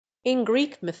In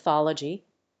Greek mythology,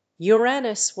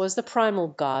 Uranus was the primal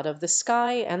god of the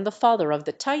sky and the father of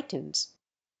the Titans.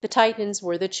 The Titans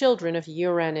were the children of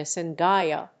Uranus and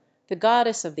Gaia, the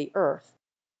goddess of the earth.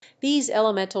 These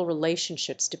elemental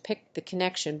relationships depict the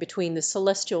connection between the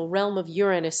celestial realm of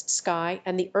Uranus' sky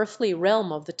and the earthly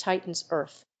realm of the Titans'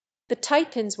 earth. The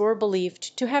Titans were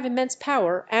believed to have immense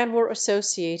power and were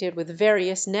associated with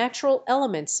various natural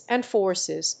elements and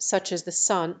forces such as the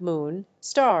sun, moon,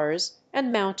 stars,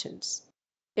 and mountains.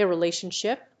 Their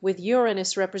relationship with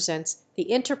Uranus represents the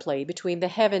interplay between the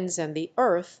heavens and the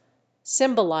earth,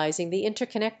 symbolizing the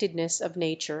interconnectedness of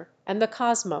nature and the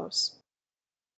cosmos.